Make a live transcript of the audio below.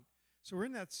So we're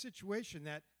in that situation,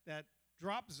 that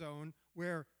drop zone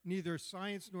where neither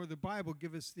science nor the Bible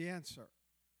give us the answer.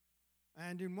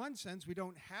 And in one sense, we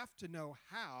don't have to know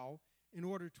how in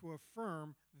order to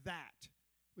affirm that.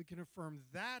 We can affirm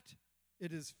that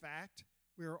it is fact.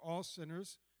 We are all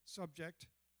sinners, subject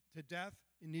to death,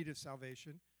 in need of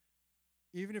salvation,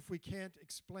 even if we can't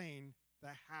explain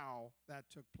the how that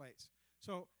took place.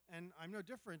 So, and I'm no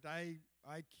different. I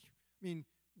mean,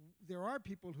 there are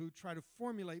people who try to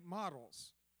formulate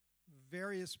models,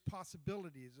 various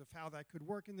possibilities of how that could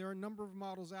work, and there are a number of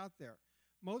models out there.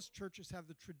 Most churches have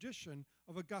the tradition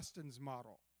of Augustine's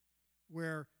model,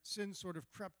 where sin sort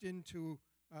of crept into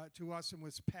to us and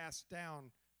was passed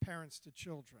down parents to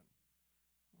children.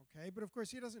 Okay, but of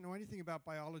course he doesn't know anything about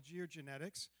biology or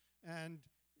genetics, and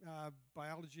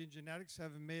biology and genetics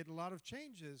have made a lot of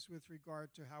changes with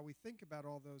regard to how we think about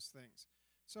all those things.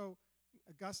 So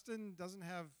Augustine doesn't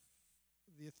have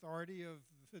the authority of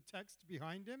the text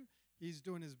behind him. He's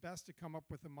doing his best to come up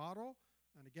with a model.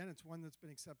 And again, it's one that's been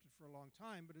accepted for a long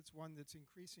time, but it's one that's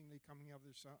increasingly coming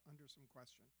under some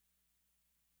question.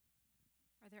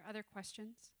 Are there other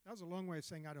questions? That was a long way of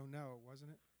saying I don't know,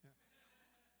 wasn't it? Yeah.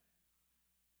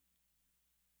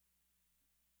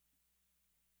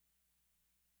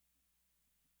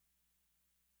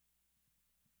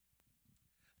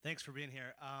 Thanks for being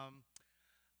here.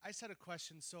 I just had a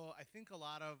question. So I think a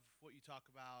lot of what you talk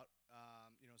about,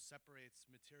 separates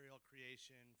material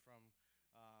creation from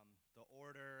the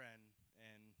order,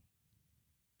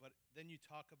 but then you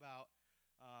talk about,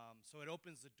 so it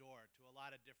opens the door to a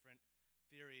lot of different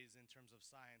theories in terms of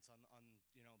science on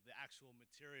the actual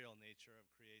material nature of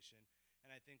creation. And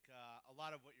I think a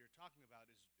lot of what you're talking about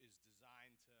is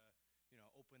designed to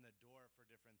open the door for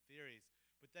different theories.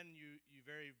 But then you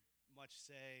very much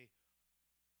say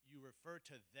you refer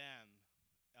to them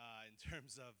in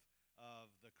terms of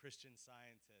the Christian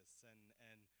scientists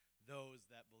and those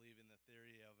that believe in the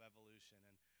theory of evolution.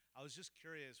 And I was just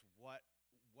curious what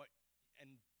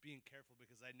and being careful,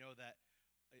 because I know that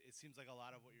it seems like a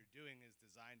lot of what you're doing is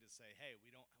designed to say, hey, we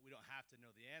don't have to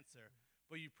know the answer,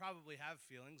 but you probably have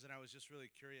feelings, and I was just really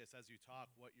curious as you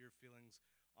talk what your feelings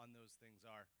on those things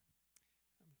are.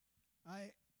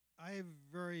 I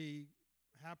very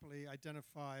happily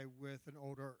identify with an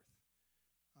old Earth.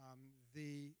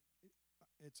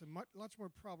 It's much more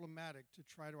problematic to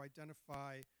try to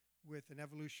identify with an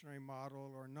evolutionary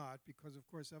model or not, because of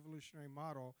course evolutionary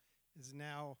model is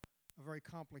now a very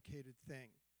complicated thing,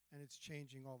 and it's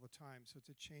changing all the time, so it's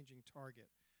a changing target.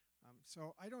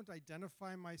 So I don't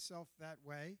identify myself that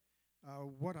way.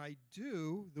 What I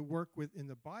do, the work in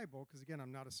the Bible, because again,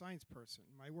 I'm not a science person,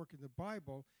 my work in the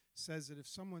Bible says that if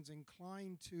someone's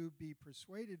inclined to be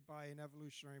persuaded by an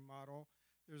evolutionary model,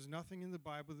 there's nothing in the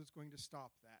Bible that's going to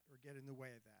stop that or get in the way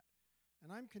of that.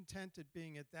 And I'm content at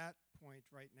being at that point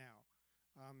right now.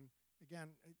 Again,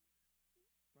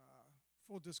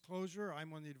 full disclosure,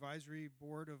 I'm on the advisory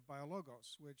board of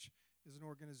BioLogos, which is an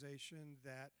organization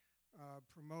that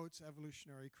promotes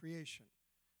evolutionary creation.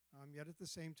 Yet at the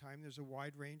same time, there's a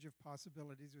wide range of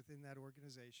possibilities within that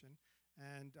organization,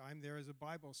 and I'm there as a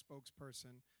Bible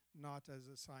spokesperson, not as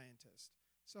a scientist.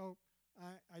 So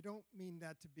I don't mean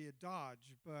that to be a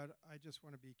dodge, but I just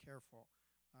want to be careful.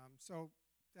 So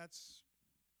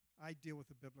I deal with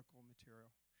the biblical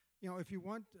material. If you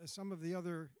want some of the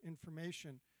other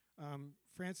information,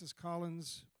 Francis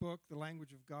Collins' book, The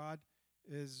Language of God,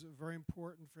 is very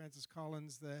important. Francis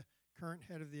Collins, the current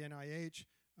head of the NIH,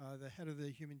 the head of the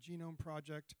Human Genome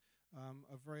Project,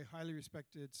 a very highly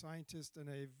respected scientist and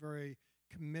a very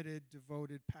committed,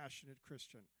 devoted, passionate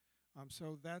Christian.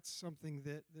 So that's something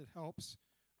that helps.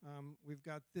 We've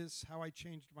got this, How I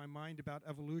Changed My Mind About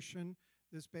Evolution.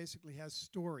 This basically has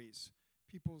stories,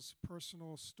 people's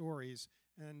personal stories.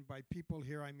 And by people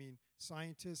here, I mean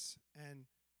scientists and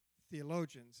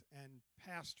theologians and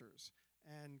pastors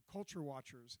and culture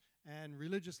watchers and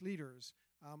religious leaders,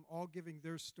 all giving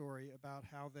their story about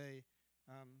how they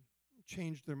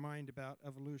changed their mind about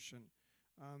evolution.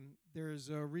 There's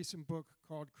a recent book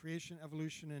called Creation,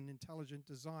 Evolution, and Intelligent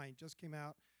Design, just came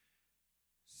out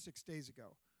 6 days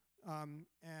ago.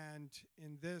 And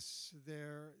in this,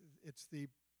 it's the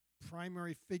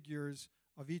primary figures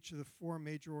of each of the four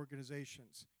major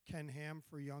organizations. Ken Ham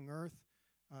for Young Earth,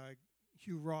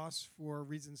 Hugh Ross for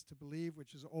Reasons to Believe,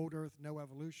 which is Old Earth, No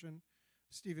Evolution,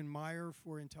 Stephen Meyer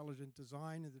for Intelligent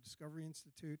Design at the Discovery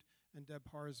Institute, and Deb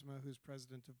Harzma, who's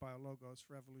president of BioLogos,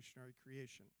 for Evolutionary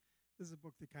Creation. This is a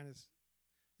book that kind of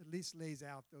at least lays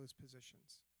out those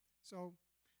positions. So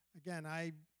again,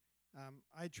 I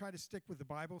try to stick with the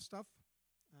Bible stuff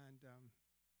and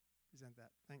present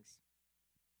that. Thanks.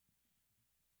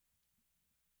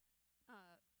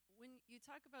 you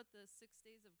talk about the 6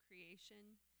 days of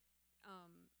creation.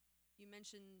 You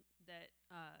mentioned that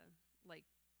like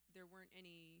there weren't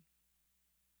any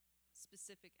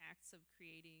specific acts of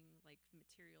creating like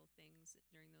material things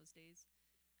during those days.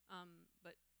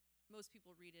 But most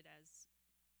people read it as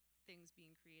things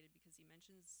being created because they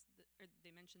mention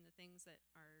the things that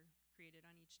are created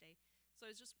on each day. So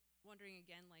I was just wondering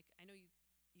again, like I know you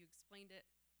explained it,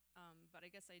 but I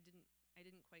guess I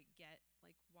didn't quite get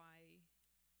like why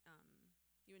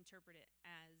you interpret it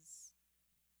as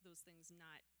those things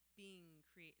not being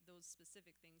those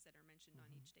specific things that are mentioned on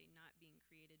each day not being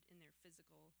created in their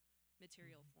physical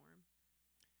material form.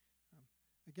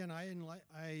 Again, I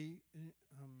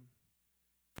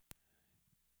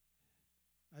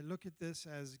look at this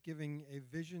as giving a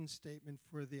vision statement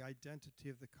for the identity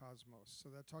of the cosmos. So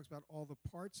that talks about all the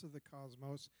parts of the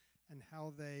cosmos and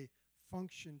how they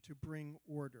function to bring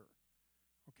order.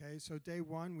 Okay, so day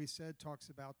one, we said, talks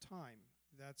about time.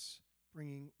 That's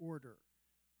bringing order.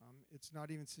 It's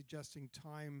not even suggesting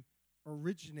time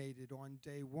originated on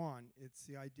day one. It's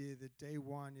the idea that day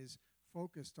one is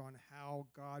focused on how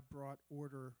God brought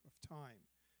order of time.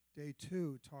 Day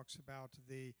two talks about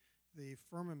the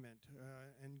firmament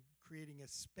and creating a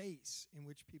space in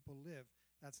which people live.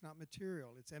 That's not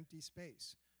material, it's empty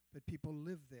space, but people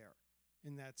live there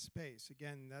in that space.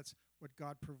 Again, that's what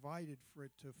God provided for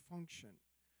it to function.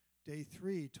 Day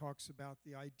three talks about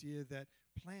the idea that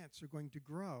plants are going to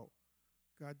grow.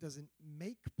 God doesn't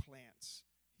make plants.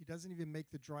 He doesn't even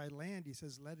make the dry land. He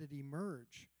says, let it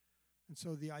emerge. And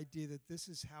so the idea that this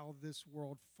is how this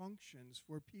world functions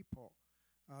for people,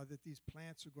 that these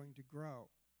plants are going to grow.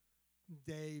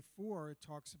 Day four, it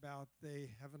talks about the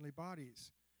heavenly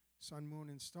bodies, sun, moon,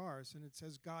 and stars, and it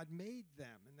says God made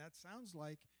them, and that sounds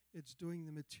like it's doing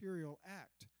the material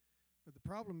act. But the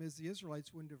problem is the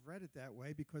Israelites wouldn't have read it that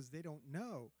way because they don't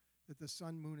know that the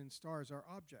sun, moon, and stars are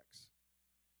objects.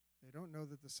 They don't know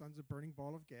that the sun's a burning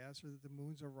ball of gas or that the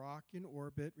moon's a rock in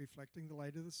orbit reflecting the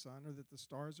light of the sun or that the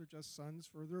stars are just suns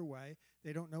further away.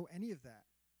 They don't know any of that.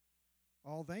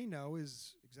 All they know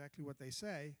is exactly what they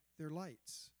say. They're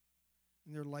lights.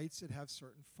 And they're lights that have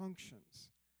certain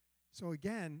functions. So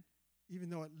again,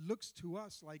 even though it looks to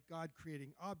us like God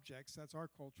creating objects, that's our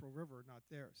cultural river, not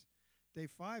theirs. Day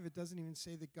five, it doesn't even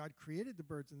say that God created the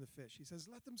birds and the fish. He says,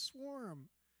 let them swarm.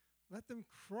 Let them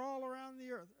crawl around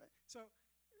the earth. So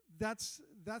that's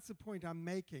the point I'm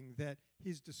making, that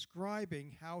he's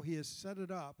describing how he has set it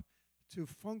up to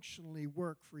functionally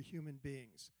work for human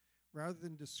beings, rather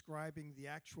than describing the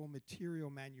actual material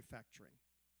manufacturing.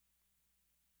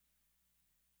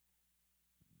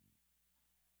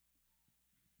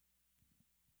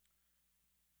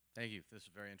 Thank you. This is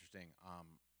very interesting.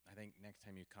 I think next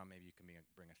time you come, maybe you can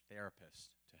bring a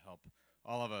therapist to help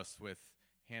all of us with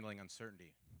handling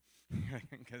uncertainty,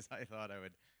 because I thought I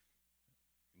would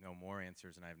know more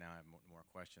answers, and I now have more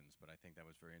questions, but I think that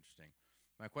was very interesting.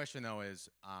 My question, though, is,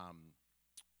 the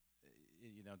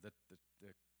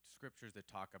scriptures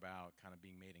that talk about kind of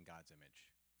being made in God's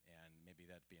image, and maybe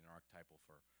that being archetypal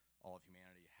for all of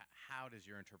humanity. How does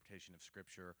your interpretation of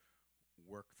Scripture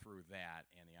work through that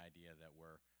and the idea that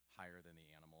we're higher than the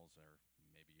animals, or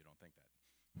maybe you don't think that?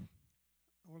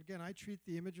 Well, again, I treat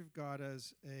the image of God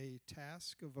as a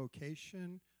task, a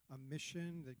vocation, a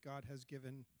mission that God has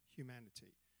given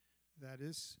humanity. That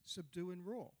is, subdue and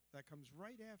rule. That comes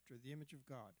right after the image of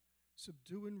God.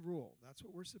 Subdue and rule. That's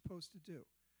what we're supposed to do.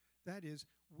 That is,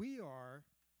 we are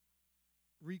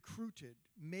recruited,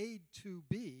 made to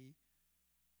be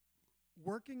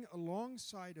working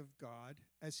alongside of God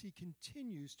as he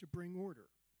continues to bring order.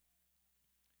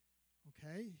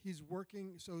 Okay? He's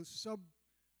working, so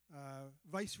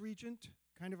vice regent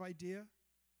kind of idea.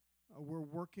 We're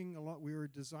working a lot. We were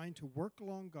designed to work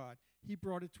along God. He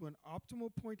brought it to an optimal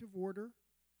point of order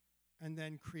and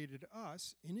then created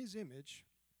us in his image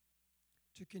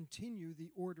to continue the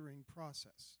ordering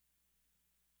process.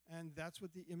 And that's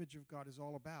what the image of God is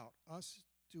all about, us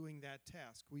doing that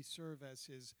task. We serve as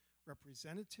his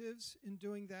representatives in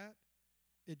doing that.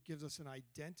 It gives us an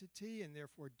identity and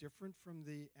therefore different from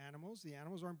the animals. The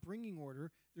animals aren't bringing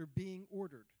order, they're being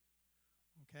ordered.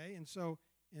 Okay? And so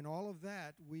in all of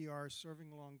that, we are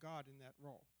serving along God in that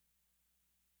role.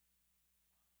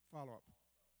 Follow up.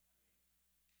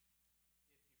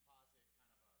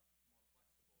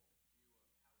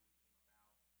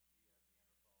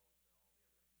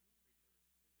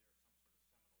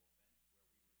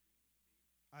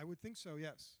 I would think so,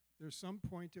 yes. There's some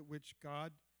point at which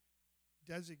God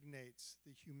designates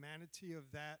the humanity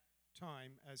of that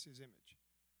time as his image.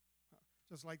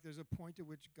 Just like there's a point at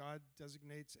which God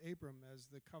designates Abram as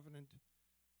the covenant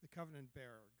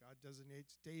bearer. God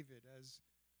designates David as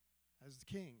as the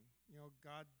king.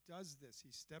 God does this.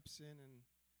 He steps in and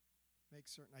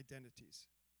makes certain identities.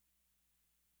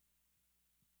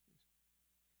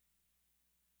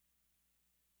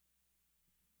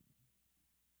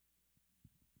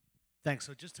 Thanks.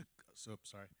 So just to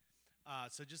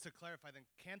clarify, then,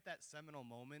 can't that seminal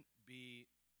moment be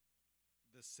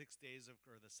the 6 days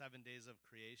or the 7 days of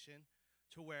creation,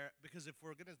 because if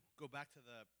we're gonna go back to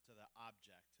the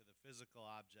object, to the physical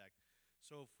object,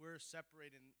 so if we're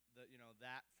separating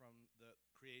that from the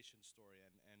creation story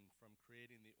and from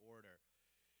creating the order,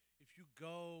 if you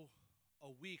go a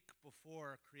week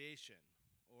before creation,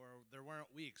 or there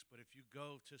weren't weeks, but if you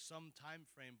go to some time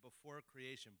frame before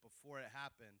creation, before it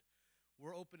happened,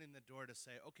 we're opening the door to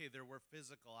say, okay, there were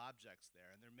physical objects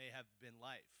there, and there may have been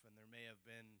life, and there may have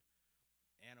been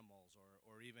animals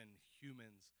or even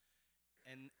humans.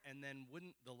 And then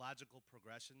wouldn't the logical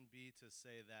progression be to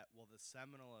say that, well, the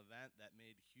seminal event that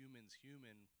made humans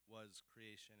human was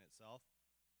creation itself?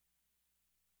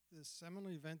 The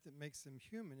seminal event that makes them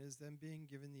human is them being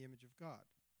given the image of God.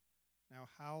 Now,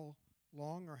 how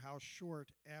long or how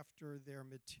short after their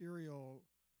material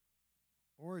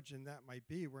origin that might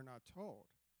be, we're not told.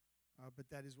 But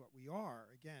that is what we are.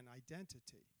 Again,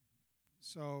 identity.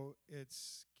 So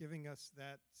it's giving us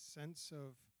that sense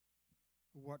of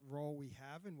what role we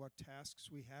have and what tasks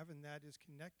we have, and that is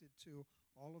connected to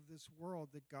all of this world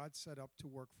that God set up to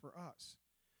work for us.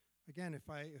 Again, if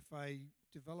I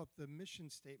develop the mission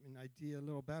statement idea a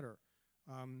little better,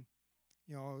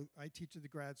 I teach at the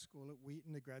grad school at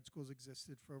Wheaton. The grad school's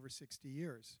existed for over 60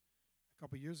 years. A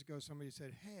couple years ago, somebody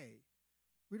said, hey,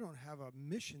 we don't have a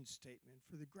mission statement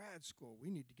for the grad school.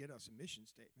 We need to get us a mission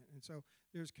statement. And so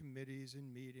there's committees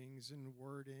and meetings and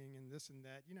wording and this and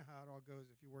that. You know how it all goes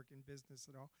if you work in business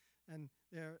at all. And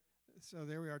so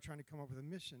there we are trying to come up with a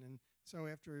mission. And so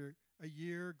after a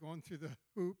year going through the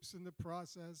hoops and the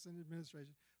process and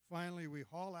administration, finally we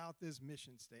haul out this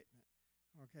mission statement.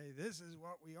 Okay, this is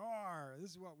what we are.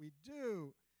 This is what we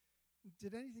do.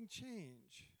 Did anything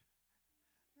change?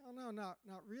 Oh, no, not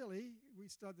really. We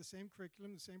still had the same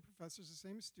curriculum, the same professors, the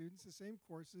same students, the same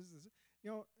courses.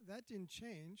 That didn't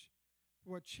change.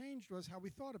 What changed was how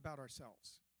we thought about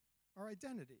ourselves, our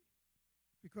identity,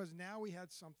 because now we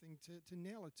had something to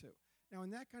nail it to. Now,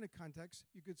 in that kind of context,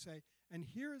 you could say, and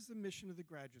here is the mission of the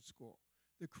graduate school.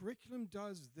 The curriculum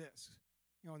does this.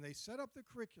 And they set up the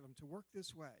curriculum to work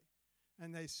this way.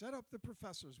 And they set up the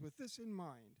professors with this in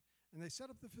mind. And they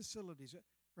set up the facilities,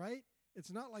 right?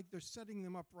 It's not like they're setting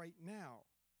them up right now.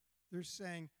 They're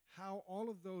saying how all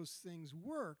of those things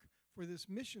work for this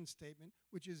mission statement,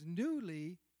 which is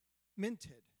newly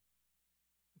minted.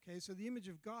 Okay, so the image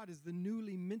of God is the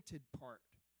newly minted part.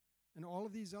 And all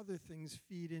of these other things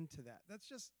feed into that. That's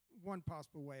just one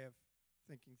possible way of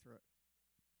thinking through it.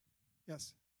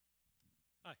 Yes?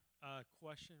 Hi.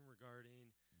 Question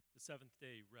regarding the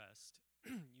seventh-day rest.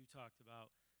 You talked about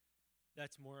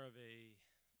that's more of a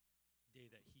day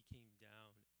that he came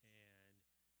down and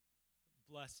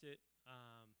blessed it.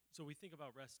 So we think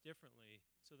about rest differently.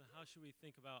 So then how should we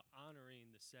think about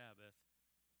honoring the Sabbath?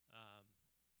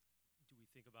 Do we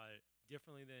think about it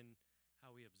differently than how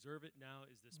we observe it now?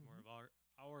 Is this more of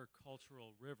our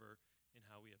cultural river in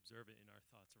how we observe it in our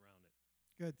thoughts around it?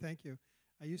 Good, thank you.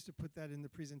 I used to put that in the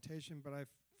presentation, but I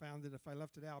found that if I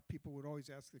left it out, people would always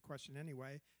ask the question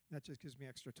anyway, and that just gives me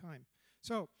extra time.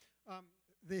 So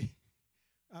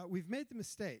we've made the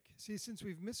mistake. See, since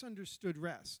we've misunderstood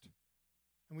rest,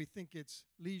 and we think it's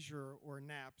leisure or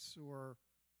naps or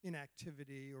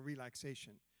inactivity or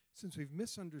relaxation, since we've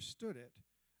misunderstood it,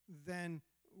 then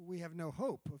we have no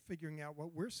hope of figuring out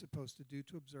what we're supposed to do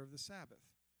to observe the Sabbath.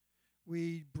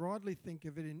 We broadly think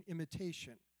of it in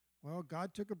imitation. Well,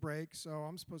 God took a break, so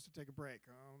I'm supposed to take a break.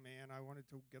 Oh, man, I wanted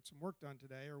to get some work done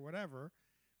today or whatever.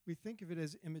 We think of it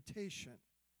as imitation.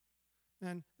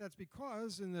 And that's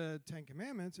because in the Ten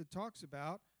Commandments it talks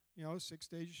about, 6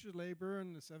 days you should labor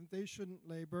and the seventh day you shouldn't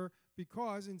labor,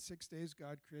 because in 6 days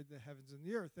God created the heavens and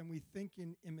the earth, and we think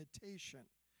in imitation.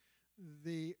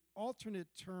 The alternate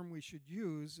term we should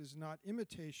use is not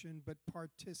imitation, but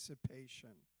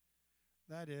participation.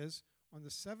 That is, on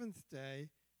the seventh day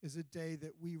is a day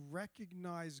that we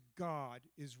recognize God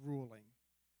is ruling.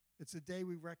 It's a day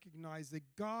we recognize that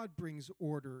God brings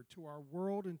order to our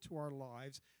world and to our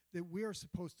lives, that we are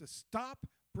supposed to stop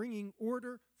bringing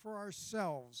order for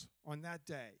ourselves on that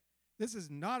day. This is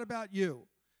not about you.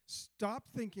 Stop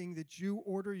thinking that you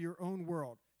order your own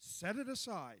world. Set it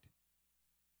aside.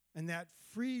 And that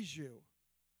frees you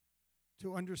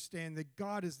to understand that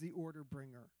God is the order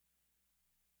bringer.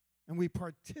 And we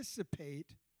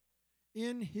participate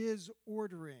in his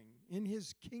ordering, in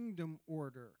his kingdom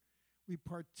order. we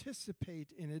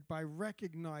participate in it by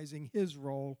recognizing his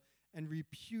role and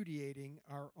repudiating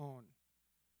our own.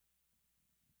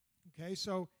 Okay,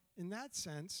 so in that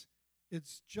sense,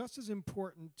 it's just as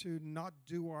important to not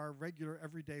do our regular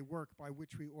everyday work by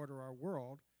which we order our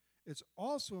world. It's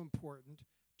also important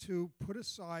to put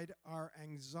aside our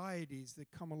anxieties that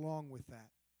come along with that.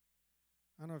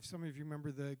 I don't know if some of you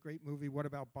remember the great movie, What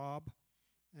About Bob?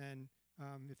 And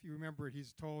if you remember it,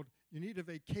 he's told, you need a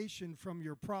vacation from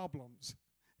your problems.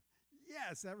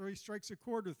 Yes, that really strikes a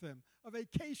chord with him. A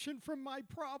vacation from my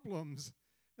problems.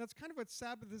 That's kind of what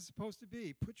Sabbath is supposed to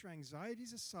be. Put your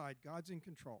anxieties aside. God's in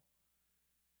control.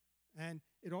 And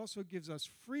it also gives us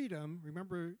freedom.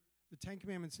 Remember, the Ten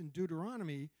Commandments in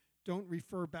Deuteronomy don't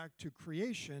refer back to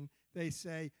creation. They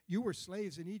say, you were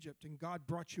slaves in Egypt, and God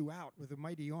brought you out with a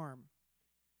mighty arm.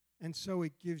 And so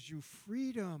it gives you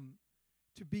freedom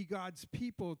to be God's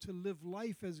people, to live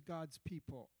life as God's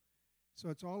people. So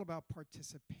it's all about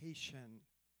participation,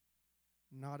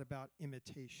 not about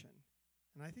imitation.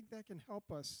 And I think that can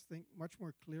help us think much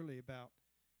more clearly about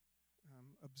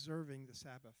observing the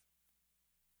Sabbath.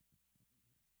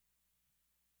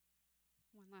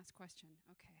 One last question.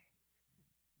 Okay.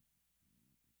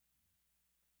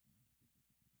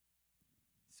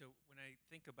 So when I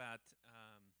think about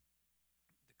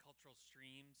the cultural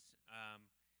streams,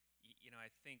 I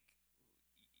think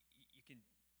you can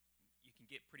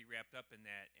get pretty wrapped up in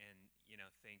that, and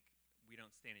think we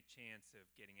don't stand a chance of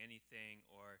getting anything.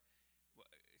 Or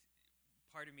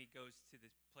part of me goes to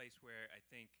this place where I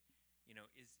think,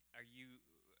 is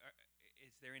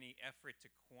there any effort to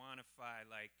quantify,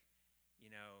 like,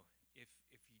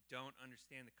 if you don't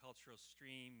understand the cultural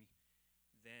stream,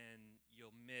 then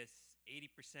you'll miss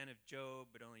 80% of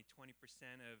Job, but only 20%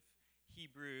 of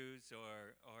Hebrews,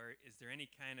 or is there any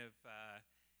kind of,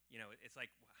 it's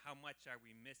like, how much are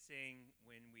we missing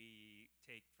when we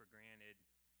take for granted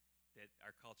that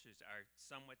our cultures are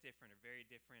somewhat different or very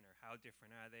different, or how different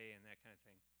are they, and that kind of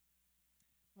thing?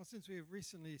 Well, since we have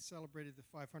recently celebrated the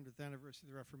 500th anniversary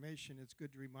of the Reformation, it's good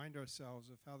to remind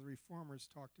ourselves of how the Reformers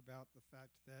talked about the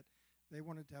fact that they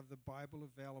wanted to have the Bible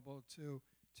available to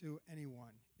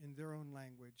anyone in their own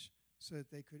language so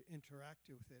that they could interact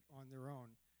with it on their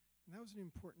own. And that was an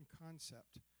important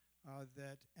concept,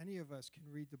 that any of us can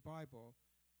read the Bible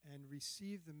and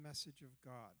receive the message of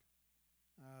God,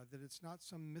 that it's not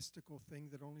some mystical thing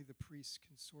that only the priests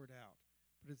can sort out,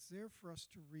 but it's there for us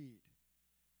to read.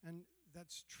 And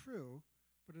that's true,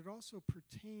 but it also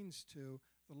pertains to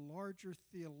the larger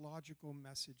theological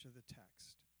message of the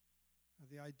text.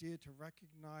 The idea to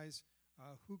recognize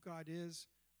who God is,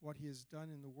 what he has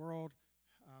done in the world,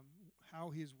 how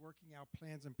he is working out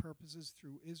plans and purposes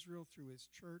through Israel, through his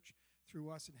church, through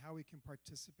us, and how we can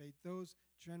participate. Those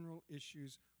general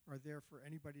issues are there for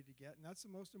anybody to get, and that's the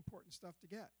most important stuff to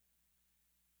get.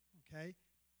 Okay?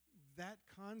 That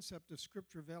concept of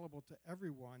Scripture available to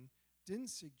everyone didn't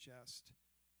suggest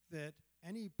that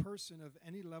any person of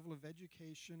any level of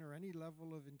education or any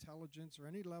level of intelligence or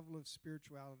any level of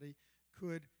spirituality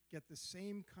could get the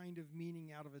same kind of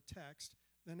meaning out of a text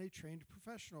than a trained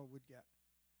professional would get.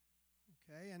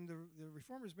 Okay, and the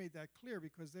Reformers made that clear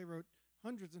because they wrote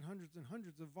hundreds and hundreds and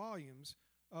hundreds of volumes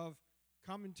of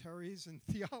commentaries and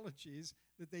theologies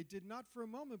that they did not for a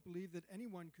moment believe that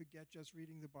anyone could get just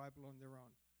reading the Bible on their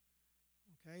own.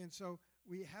 Okay, and so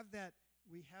we have that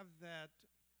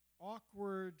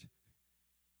awkward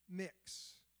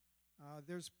mix.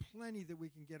 There's plenty that we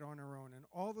can get on our own, and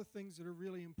all the things that are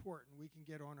really important we can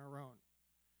get on our own.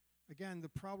 Again, the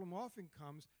problem often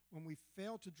comes when we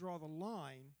fail to draw the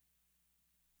line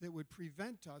that would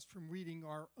prevent us from reading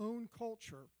our own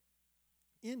culture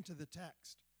into the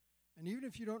text. And even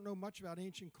if you don't know much about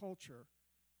ancient culture,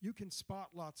 you can spot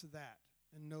lots of that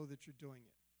and know that you're doing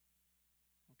it.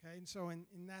 Okay, and so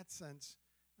in that sense,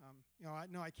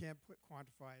 I can't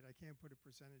quantify it. I can't put a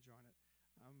percentage on it.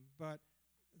 But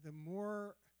the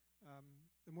more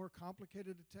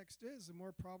complicated a text is, the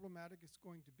more problematic it's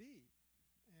going to be.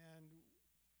 And,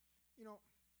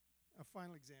 a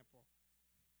final example.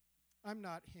 I'm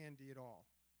not handy at all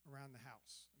around the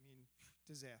house. I mean,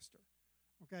 disaster.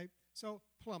 Okay? So,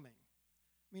 plumbing.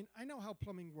 I mean, I know how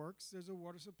plumbing works. There's a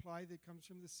water supply that comes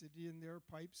from the city, and there are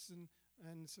pipes and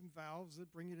some valves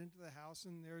that bring it into the house,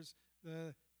 and there's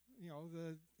the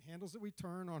handles that we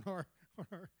turn on our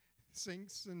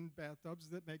sinks and bathtubs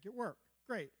that make it work.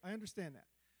 Great, I understand that.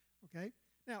 Okay?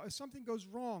 Now, if something goes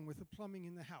wrong with the plumbing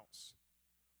in the house,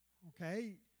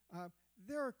 okay,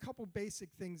 there are a couple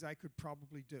basic things I could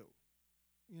probably do.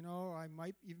 I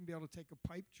might even be able to take a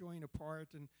pipe joint apart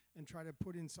and try to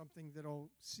put in something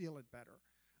that'll seal it better.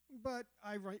 But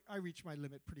I reach my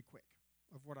limit pretty quick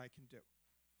of what I can do.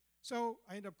 So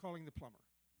I end up calling the plumber.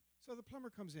 So the plumber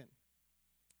comes in.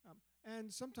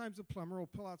 And sometimes the plumber will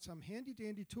pull out some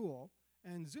handy-dandy tool,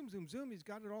 and zoom, zoom, zoom, he's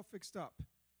got it all fixed up.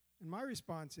 And my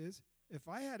response is, if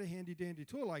I had a handy-dandy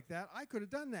tool like that, I could have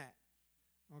done that.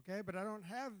 Okay, but I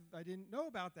didn't know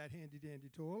about that handy-dandy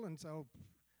tool, and so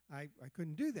I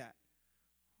couldn't do that.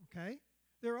 Okay?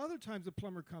 There are other times the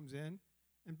plumber comes in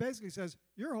and basically says,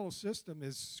 your whole system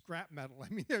is scrap metal.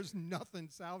 I mean, there's nothing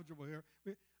salvageable here.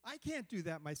 I can't do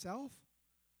that myself.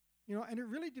 And it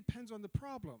really depends on the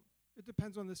problem. It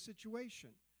depends on the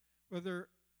situation. Whether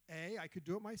A, I could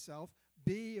do it myself,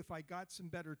 B, if I got some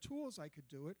better tools, I could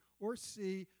do it, or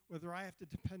C, whether I have to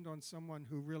depend on someone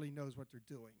who really knows what they're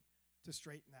doing to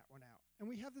straighten that one out. And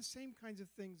we have the same kinds of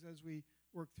things as we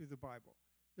work through the Bible.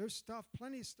 There's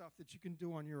plenty of stuff that you can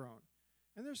do on your own.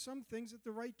 And there's some things at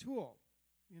the right tool.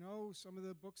 Some of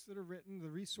the books that are written, the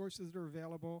resources that are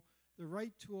available, the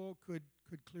right tool could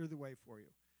clear the way for you.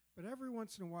 But every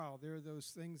once in a while, there are those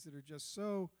things that are just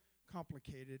so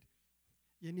complicated,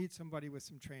 you need somebody with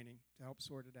some training to help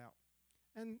sort it out.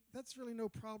 And that's really no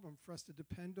problem for us to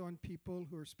depend on people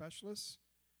who are specialists,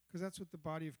 because that's what the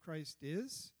body of Christ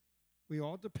is. We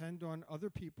all depend on other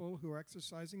people who are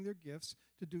exercising their gifts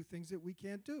to do things that we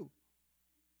can't do.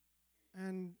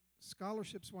 And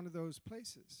scholarship's one of those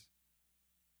places.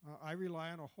 I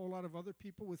rely on a whole lot of other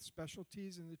people with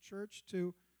specialties in the church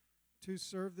to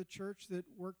serve the church that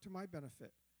work to my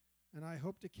benefit. And I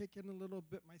hope to kick in a little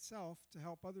bit myself to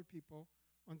help other people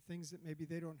on things that maybe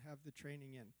they don't have the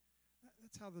training in.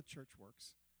 That's how the church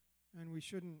works. And we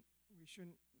shouldn't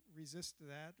resist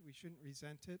that. We shouldn't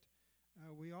resent it.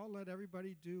 We all let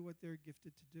everybody do what they're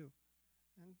gifted to do.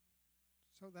 And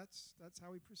so that's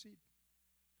how we proceed.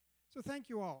 So thank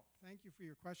you all. Thank you for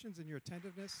your questions and your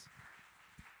attentiveness.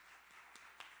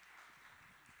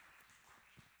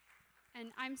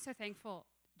 And I'm so thankful,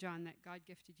 John, that God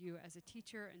gifted you as a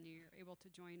teacher and you're able to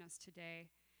join us today.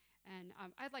 And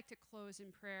I'd like to close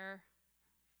in prayer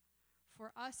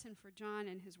for us and for John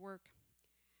and his work.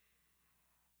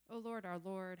 O Lord, our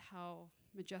Lord, how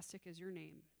majestic is your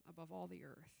name above all the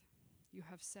earth. You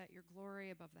have set your glory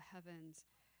above the heavens.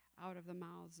 Out of the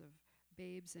mouths of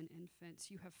babes and infants,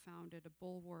 you have founded a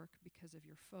bulwark because of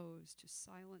your foes to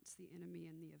silence the enemy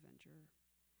and the avenger.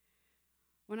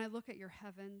 When I look at your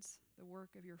heavens, the work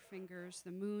of your fingers,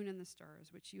 the moon and the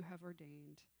stars which you have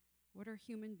ordained, what are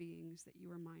human beings that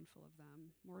you are mindful of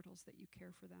them, mortals that you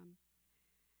care for them?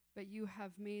 But you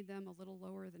have made them a little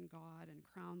lower than God and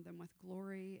crowned them with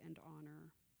glory and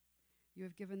honor. You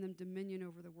have given them dominion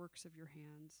over the works of your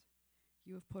hands.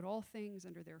 You have put all things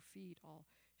under their feet, all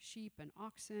sheep and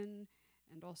oxen,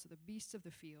 and also the beasts of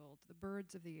the field, the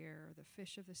birds of the air, the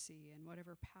fish of the sea, and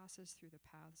whatever passes through the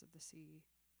paths of the sea.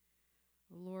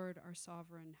 O Lord, our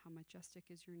sovereign, how majestic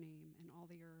is your name in all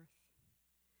the earth.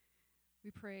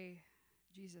 We pray,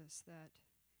 Jesus, that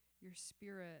your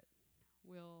Spirit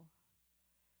will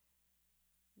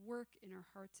work in our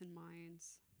hearts and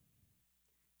minds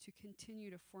to continue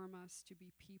to form us to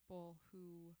be people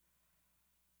who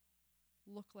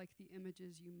look like the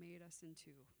images you made us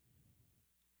into,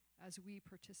 as we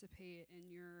participate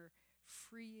in your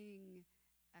freeing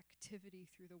activity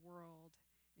through the world,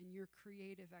 in your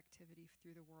creative activity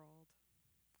through the world.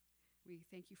 We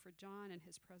thank you for John and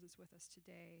his presence with us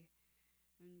today,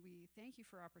 and we thank you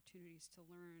for opportunities to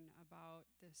learn about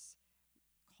this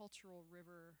cultural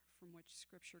river from which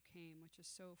Scripture came, which is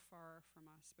so far from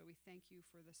us. But we thank you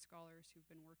for the scholars who've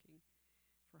been working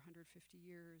for 150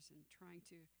 years and trying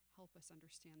to help us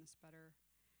understand this better.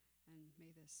 And may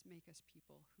this make us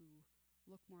people who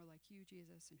look more like you,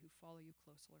 Jesus, and who follow you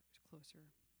closer.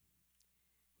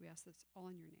 We ask this all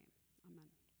in your name.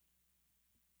 Amen.